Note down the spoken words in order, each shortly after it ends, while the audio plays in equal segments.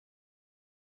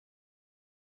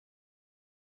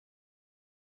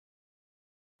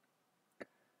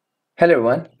Hello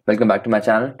everyone, welcome back to my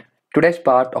channel. Today's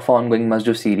part of our ongoing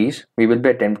must-do series, we will be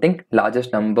attempting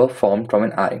largest number formed from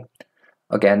an array.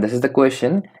 Okay, and this is the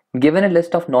question. Given a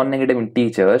list of non-negative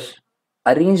integers,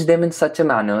 arrange them in such a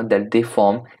manner that they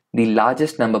form the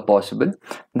largest number possible.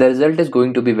 The result is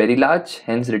going to be very large,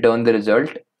 hence return the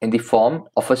result in the form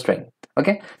of a string.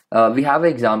 Okay, we have an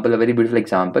example, a very beautiful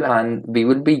example, and we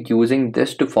will be using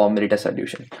this to formulate a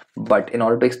solution. But in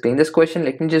order to explain this question,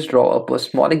 let me just draw up a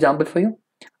small example for you.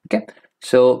 Okay,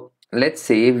 so let's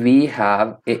say we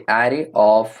have an array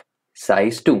of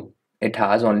size 2. It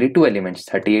has only two elements,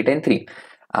 38 and 3.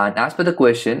 And as per the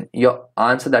question, your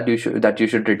answer that you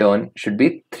should return should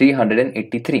be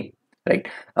 383, right?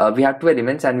 We have two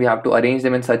elements and we have to arrange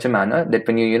them in such a manner that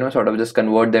when you sort of just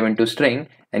convert them into string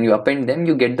and you append them,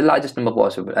 you get the largest number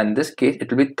possible. And in this case,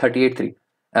 it will be 38.3.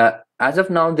 As of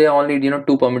now, there are only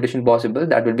two permutation possible.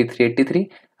 That will be 383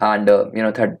 and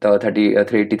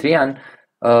 383, and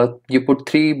you put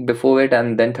 3 before it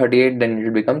and then 38, then it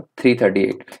will become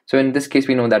 338. So in this case,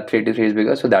 we know that 383 is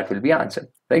bigger, so that will be answer,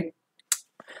 right?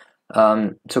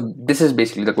 So this is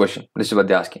basically the question. This is what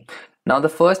they're asking. Now the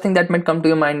first thing that might come to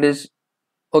your mind is,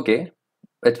 okay,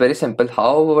 it's very simple.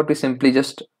 How about we simply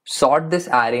just sort this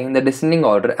array in the descending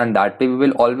order, and that way we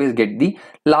will always get the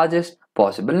largest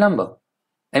possible number.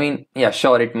 I mean, yeah,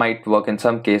 sure, it might work in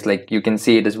some case. Like you can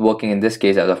see it is working in this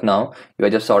case as of now. You are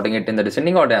just sorting it in the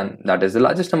descending order and that is the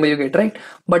largest number you get, right?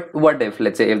 But what if,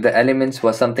 let's say, if the elements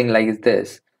were something like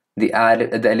this, the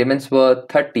elements were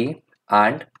 30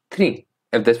 and 3.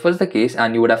 If this was the case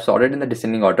and you would have sorted in the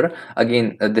descending order,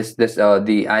 again,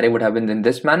 the array would have been in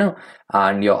this manner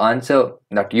and your answer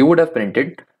that you would have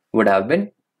printed would have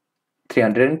been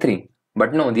 303.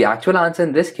 But no, the actual answer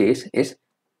in this case is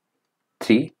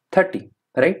 330.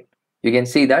 Right? You can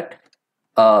see that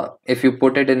if you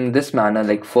put it in this manner,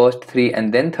 like first 3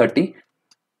 and then 30,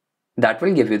 that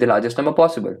will give you the largest number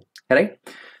possible, right?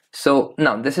 So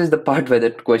now this is the part where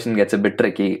the question gets a bit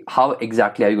tricky. How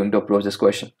exactly are you going to approach this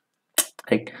question,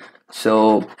 right?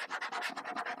 So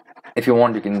if you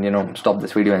want, you can stop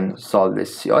this video and solve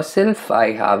this yourself.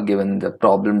 I have given the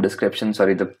problem description,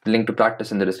 sorry, the link to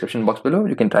practice in the description box below.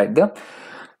 You can try it there.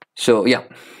 So yeah,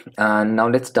 and now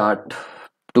let's start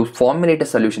to formulate a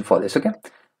solution for this. Okay,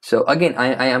 so again,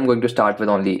 I am going to start with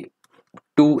only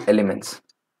two elements.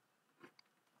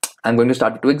 I'm going to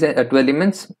start with two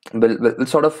elements. We'll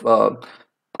sort of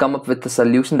come up with a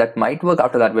solution that might work.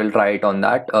 After that, we'll try it on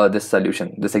that this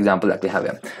solution, this example that we have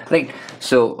here, right?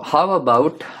 So how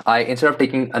about instead of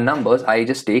taking numbers, I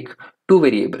just take two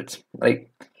variables, right?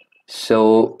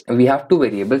 So we have two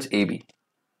variables a, b.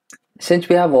 Since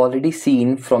we have already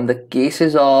seen from the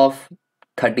cases of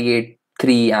 38,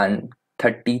 3 and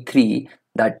 33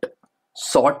 that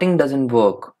sorting doesn't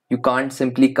work. You can't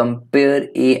simply compare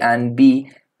A and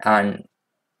B and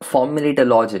formulate a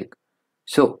logic.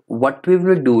 So what we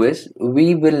will do is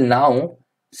we will now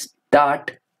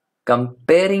start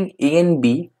comparing A and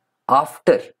B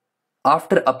after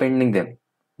appending them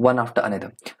one after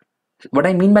another. What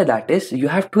I mean by that is you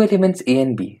have two elements A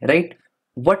and B, right?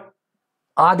 What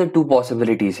are the two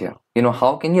possibilities here?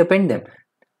 How can you append them?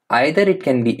 Either it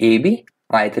can be AB,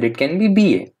 either it can be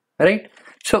BA, right?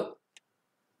 So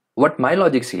what my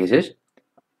logic says is,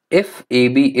 if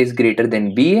AB is greater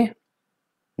than BA,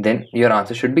 then your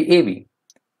answer should be AB.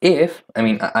 If,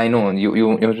 I know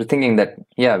you're thinking that,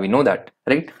 yeah, we know that,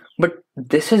 right? But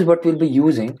this is what we'll be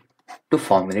using to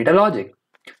formulate a logic.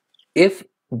 If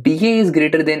BA is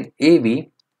greater than AB,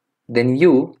 then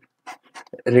you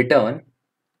return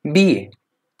BA.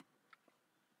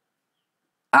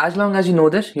 As long as you know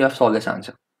this, you have solved this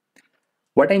answer.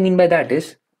 What I mean by that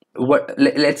is,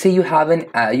 let's say you have an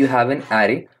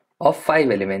array of 5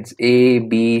 elements A,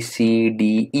 B, C,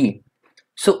 D, E.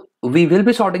 So we will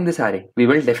be sorting this array. We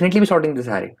will definitely be sorting this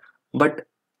array, but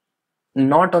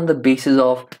not on the basis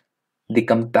of the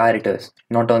comparators,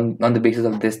 not on the basis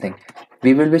of this thing.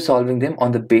 We will be solving them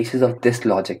on the basis of this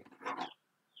logic,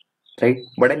 right?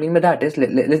 What I mean by that is,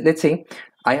 let's say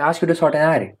I ask you to sort an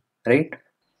array, right?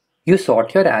 You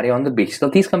sort your array on the basis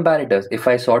of these comparators. If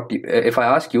I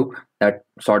ask you that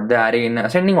sort the array in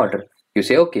ascending order, you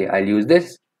say, okay, I'll use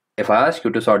this. If I ask you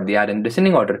to sort the array in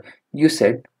descending order, you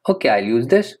said, okay, I'll use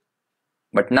this.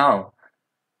 But now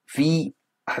we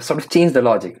have sort of changed the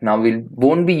logic. Now we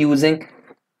won't be using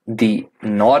the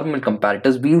normal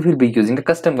comparators. We will be using a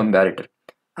custom comparator.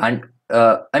 And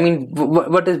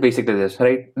what is basically this,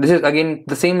 right? This is again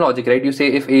the same logic, right? You say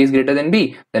if A is greater than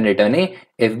B, then return A.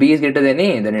 If B is greater than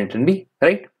A, then return B,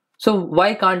 right? So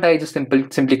why can't I just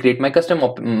simply create my custom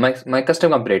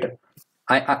comparator?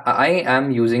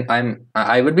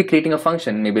 I would be creating a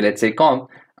function, maybe let's say comp,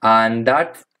 and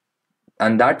that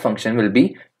and that function will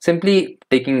be simply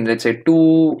taking, let's say,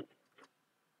 two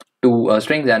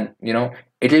strings, and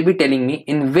it will be telling me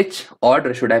in which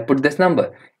order should I put this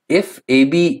number. If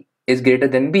AB is greater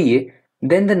than BA,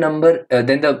 then the number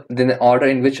then the order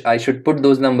in which I should put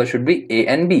those numbers should be A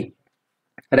and B,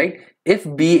 right? If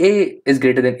BA is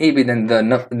greater than AB, then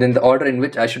the order in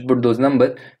which I should put those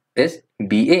numbers is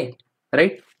BA,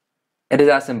 right? It is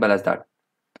as simple as that.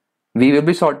 We will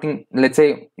be sorting, let's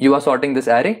say you are sorting this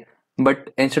array,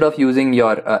 but instead of using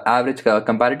your average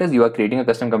comparators, you are creating a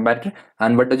custom comparator.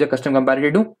 And what does your custom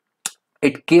comparator do?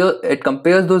 It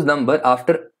compares those numbers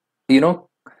after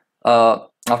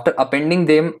after appending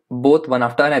them both one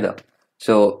after another.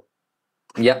 So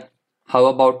yeah, how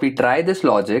about we try this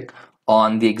logic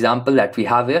on the example that we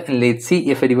have here, and let's see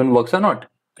if it even works or not,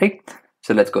 right?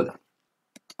 So let's go there.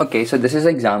 Okay, so this is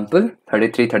example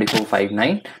 33, 34, 5,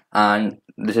 9, and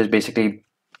this is basically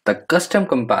the custom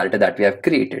comparator that we have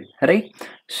created, right?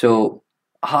 So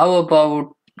how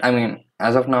about,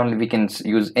 as of now, we can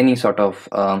use any sort of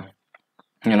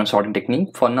sorting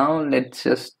technique. For now, let's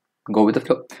just go with the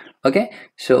flow. Okay,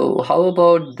 so how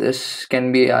about this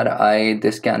can be our I,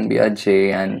 this can be our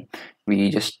J, and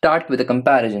we just start with a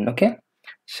comparison. Okay,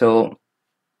 so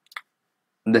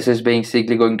this is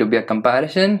basically going to be a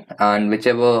comparison, and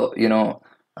whichever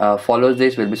follows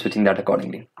this, we'll be switching that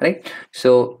accordingly, right?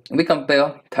 So we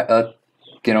compare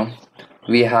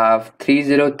we have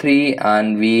 303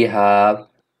 and we have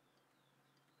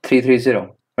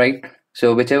 330, right?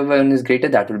 So whichever one is greater,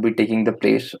 that will be taking the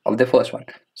place of the first one.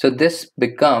 So this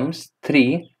becomes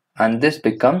 3 and this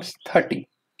becomes 30,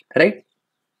 right?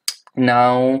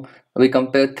 Now we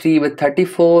compare 3 with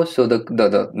 34, so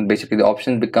basically the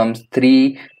option becomes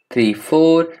 3, 3,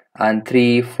 4 and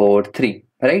 3, 4, 3,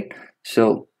 right?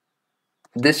 So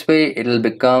this way it will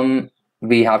become,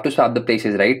 we have to swap the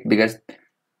places, right? Because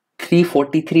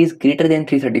 343 is greater than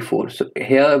 334, so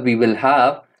here we will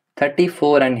have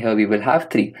 34 and here we will have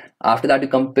 3. After that, you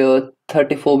compare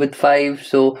 34 with 5,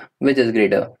 so which is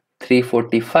greater,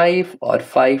 345 or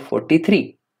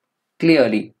 543?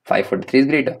 Clearly 543 is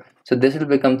greater, so this will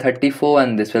become 34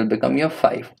 and this will become your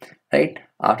 5, right?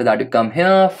 After that, you come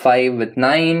here, 5 with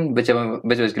 9, which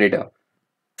was greater,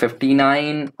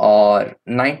 59 or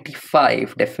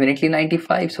 95? Definitely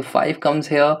 95, so 5 comes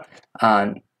here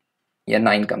and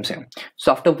 9 comes here.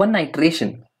 So after one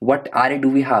iteration, what array do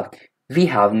we have? We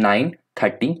have 9,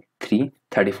 30, 3,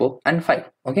 34 and 5.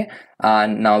 Okay,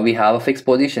 and now we have a fixed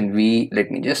position.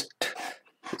 Let me just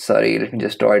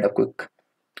draw it up quick.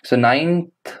 So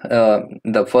 9,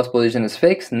 the first position is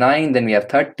fixed. 9, then we have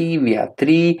 30, we have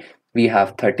 3, we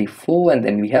have 34, and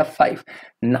then we have 5.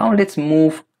 Now let's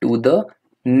move to the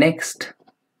next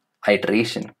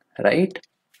iteration, right?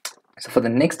 So for the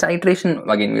next iteration,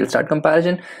 again we'll start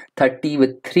comparison. 30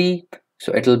 with 3,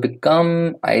 so it will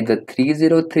become either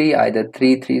 303, either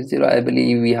 330. I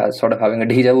believe we are sort of having a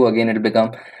deja vu. Again, it will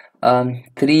become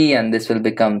 3 and this will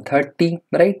become 30,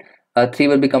 right? 3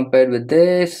 will be compared with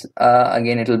this,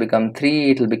 again it will become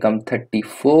 3, it will become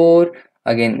 34,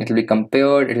 again it will be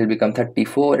compared, it will become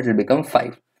 34, it will become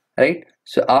 5, right?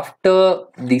 So after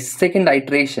the second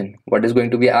iteration, what is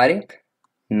going to be array?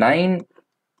 9,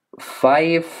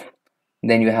 5,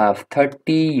 then you have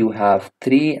 30, you have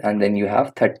 3, and then you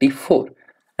have 34,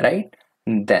 right?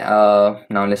 Now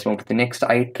let's move to the next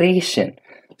iteration.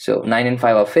 So 9 and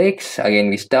 5 are fixed. Again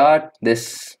we start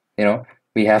this,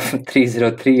 we have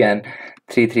 303 and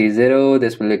 330.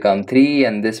 This will become 3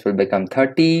 and this will become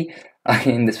 30.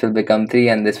 Again this will become 3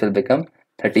 and this will become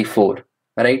 34,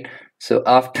 right? So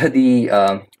after the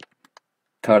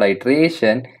third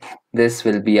iteration, this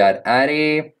will be our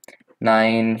array.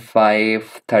 9,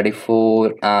 5,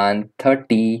 34 and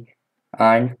 30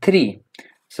 and 3.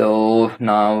 So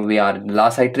now we are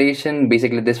last iteration.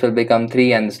 Basically this will become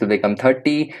 3 and this will become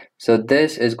 30. So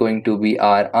this is going to be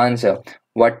our answer.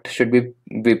 What should we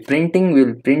be printing?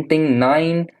 We'll be printing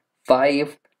 9,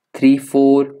 5, 3,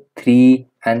 4, 3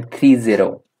 and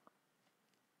 30.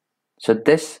 So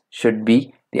this should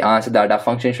be the answer that our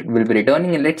function will be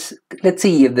returning, and let's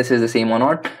see if this is the same or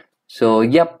not. So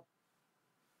yep,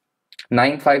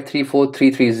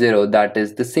 9534330, that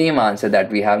is the same answer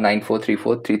that we have,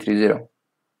 9434330.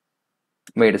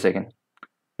 Wait a second,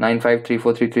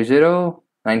 9534330,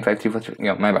 95343,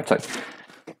 yeah, my bad, sorry.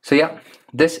 So yeah,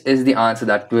 this is the answer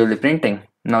that we will be printing.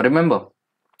 Now remember,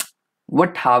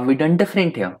 what have we done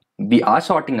different here? We are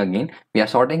sorting again, we are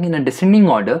sorting in a descending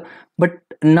order, but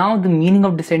now the meaning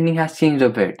of descending has changed a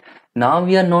bit. Now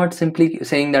we are not simply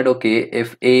saying that, okay,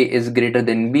 if A is greater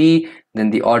than B, then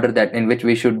the order that in which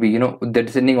we should be, the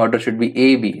descending order should be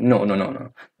A, B.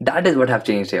 No. That is what have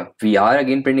changed here. We are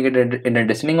again printing it in a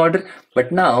descending order,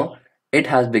 but now it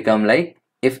has become like,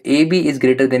 if AB is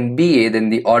greater than BA, then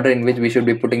the order in which we should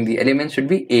be putting the elements should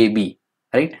be AB,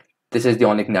 right? This is the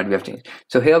only thing that we have changed.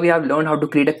 So here we have learned how to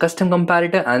create a custom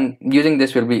comparator, and using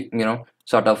this we'll be,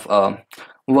 sort of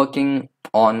working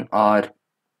on our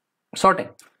sorting.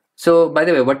 So by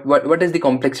the way, what is the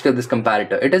complexity of this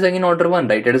comparator? It is again order 1,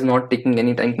 right? It is not taking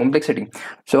any time complexity.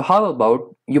 So how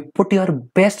about you put your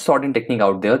best sorting technique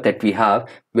out there that we have,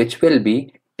 which will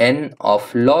be n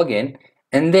of log n,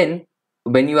 and then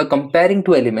when you are comparing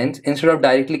two elements, instead of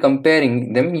directly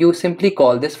comparing them, you simply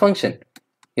call this function.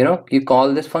 You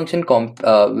call this function comp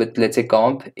with, let's say,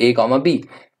 comp a comma b,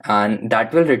 and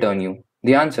that will return you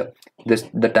the answer.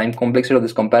 The time complexity of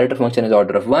this comparator function is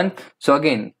order of 1. So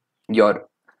again, your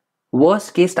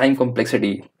worst case time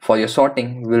complexity for your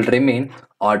sorting will remain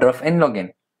order of n log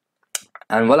n,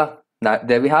 and voila,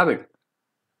 there we have it.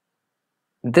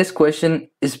 This question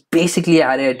is basically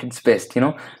array at its best. By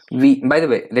the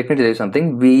way, let me tell you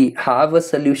something. We have a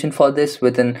solution for this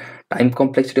with an time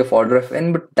complexity of order of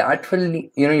n, but that will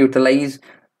utilize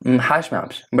hash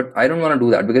maps. But I don't want to do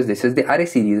that because this is the array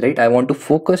series, right? I want to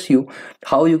focus you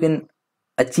how you can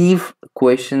achieve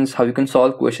questions, how you can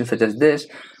solve questions such as this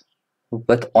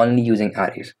with only using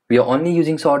arrays. We are only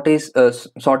using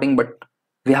sorting, but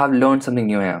we have learned something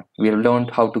new here. We have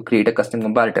learned how to create a custom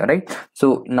comparator, right?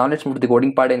 So now let's move to the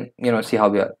coding part and see how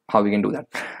we can do that.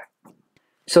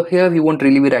 So here we won't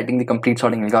really be writing the complete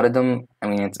sorting algorithm. I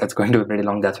mean, it's going to be pretty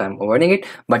long, that's why I'm avoiding it.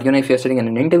 But if you're sitting in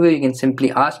an interview, you can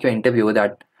simply ask your interviewer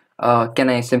that can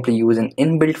I simply use an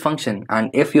inbuilt function? And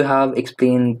if you have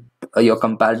explained your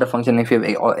comparator function, if you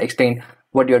have explained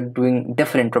what you're doing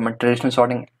different from a traditional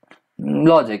sorting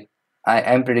logic,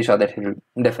 I'm pretty sure that he'll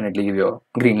definitely give you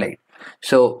a green light.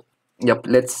 So yep,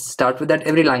 let's start with that.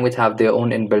 Every language have their own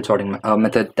inbuilt sorting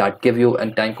method that give you a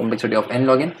time complexity of n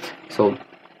log n. So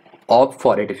opt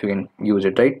for it if you can use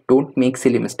it, right? Don't make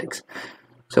silly mistakes.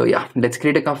 So yeah, let's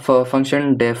create a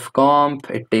function def comp.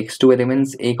 It takes two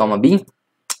elements, a comma b.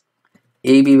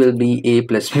 AB will be a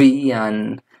plus b,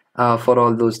 and for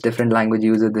all those different language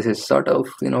users, this is sort of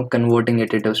converting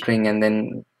it into a string and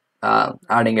then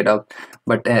adding it up.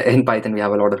 But in Python we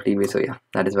have a lot of leeway, so yeah,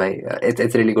 that is why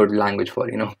it's really good language for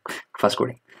fast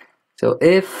coding. So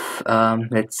if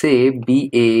let's say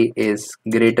BA is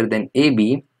greater than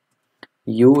AB,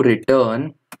 you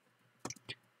return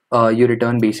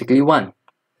basically 1.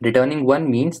 Returning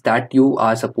 1 means that you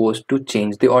are supposed to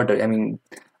change the order. I mean,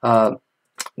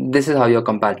 this is how your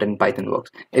comparator in Python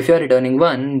works. If you're returning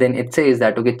 1, then it says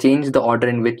that, okay, change the order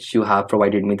in which you have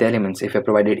provided me the elements. If I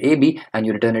provided AB and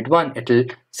you return it 1, it will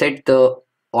set the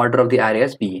order of the array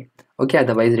as BA. Okay,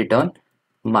 otherwise return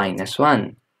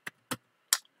 -1.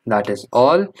 That is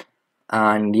all.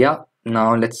 And yeah,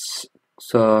 now let's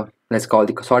call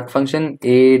the sort function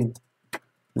a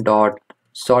dot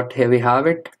sort. Here we have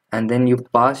it, and then you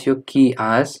pass your key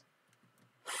as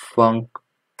func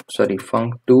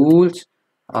tools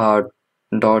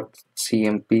dot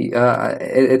cmp.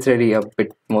 It's really a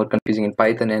bit more confusing in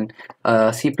Python. And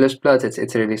C++,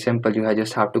 it's really simple. You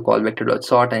just have to call vector dot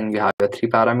sort, and you have your 3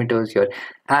 parameters: your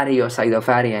array, your size of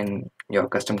array, and your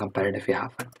custom comparator if you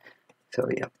have one. So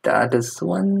yeah, that is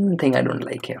one thing I don't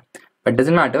like here, but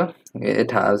doesn't matter,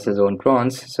 it has its own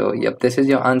pros. So yep, this is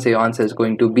your answer. Your answer is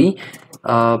going to be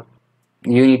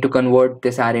you need to convert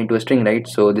this array into a string, right?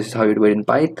 So this is how you do it in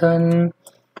Python,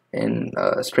 in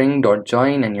string dot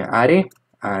join and your array,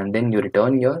 and then you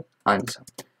return your answer.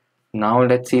 Now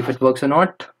let's see if it works or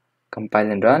not.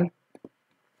 Compile and run.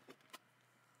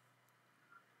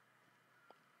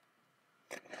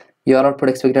 Your output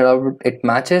expected output, it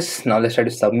matches. Now let's try to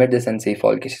submit this and see if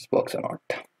all cases works or not.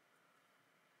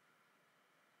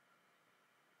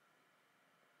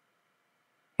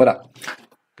 Voila.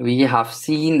 We have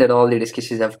seen that all the test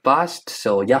cases have passed.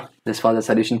 So yeah, this was the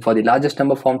solution for the largest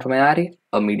number formed from an array,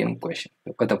 a medium question.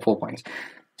 Look at the 4 points.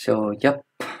 So yep,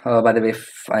 by the way,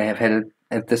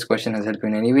 if this question has helped you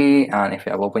in any way, and if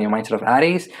you have opened your mindset of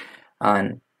arrays,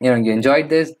 and you enjoyed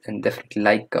this, then definitely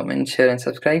like, comment, share, and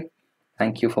subscribe.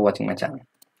 Thank you for watching my channel.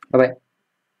 Bye bye.